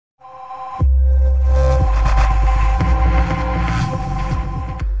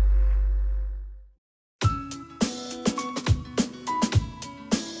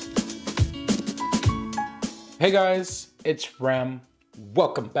Hey guys, it's Ram.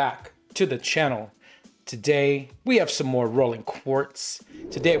 Welcome back to the channel. Today we have some more Rolling Quartz.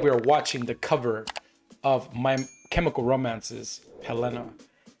 Today we are watching the cover of My Chemical Romance's Helena.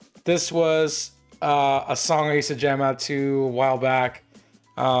 This was a song I used to jam out to a while back.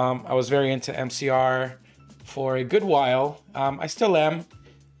 I was very into MCR for a good while. I still am.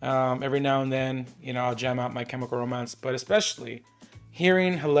 Every now and then, you know, I'll jam out My Chemical Romance, but especially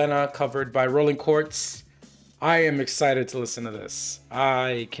hearing Helena covered by Rolling Quartz, I am excited to listen to this.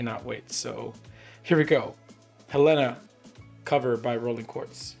 I cannot wait. So here we go. Helena cover by Rolling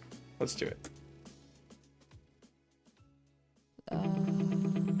Quartz. Let's do it.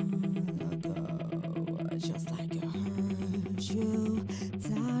 Just like I heard you,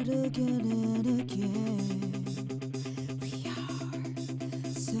 start again and again. We are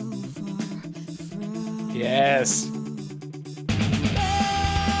so far from. Yes.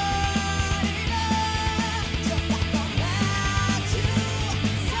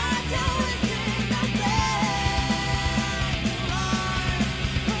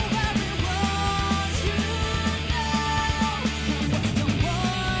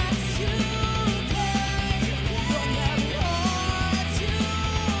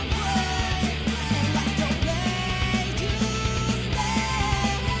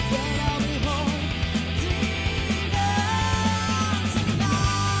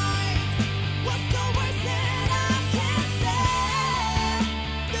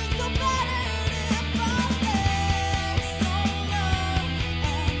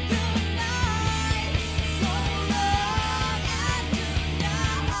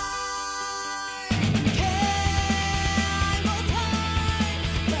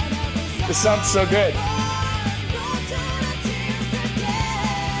 This sounds so good.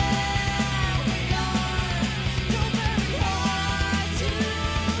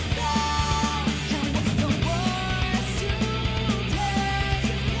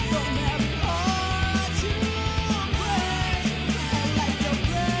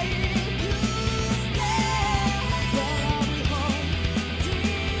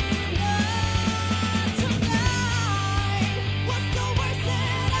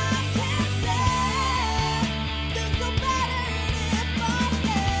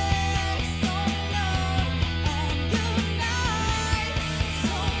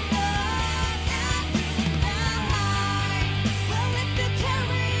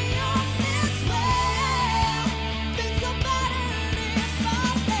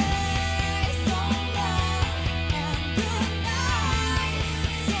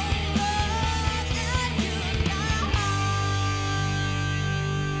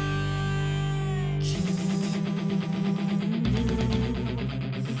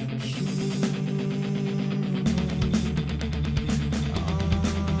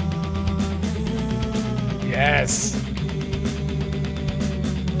 Yes.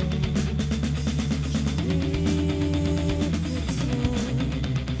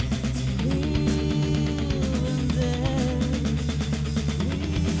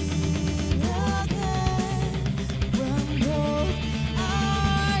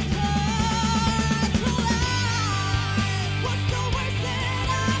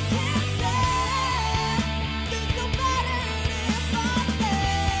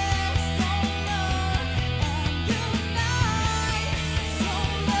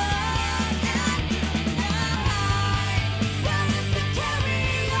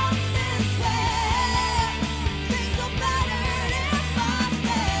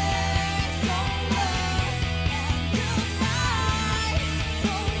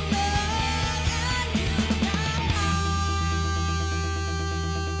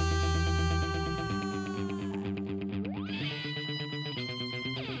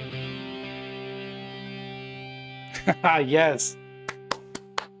 Yes.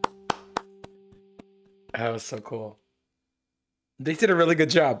 That was so cool. They did a really good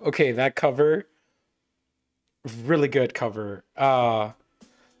job. Okay, that cover, really good cover. Helena,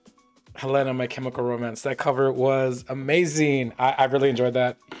 My Chemical Romance. That cover was amazing. I really enjoyed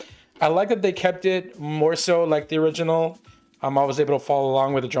that. I like that they kept it more so like the original. I was able to follow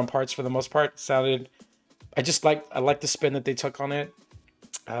along with the drum parts for the most part. Sounded, I like the spin that they took on it.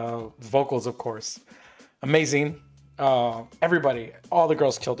 Vocals, of course, amazing. Everybody, all the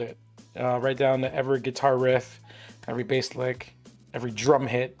girls killed it. Right down to every guitar riff, every bass lick, every drum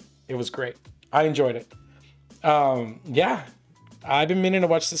hit. It was great. I enjoyed it. Yeah, I've been meaning to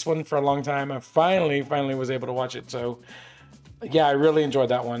watch this one for a long time. I finally was able to watch it. So yeah, I really enjoyed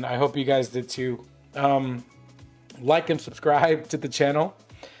that one. I hope you guys did too. Like and subscribe to the channel,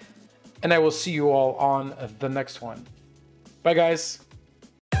 and I will see you all on the next one. Bye guys.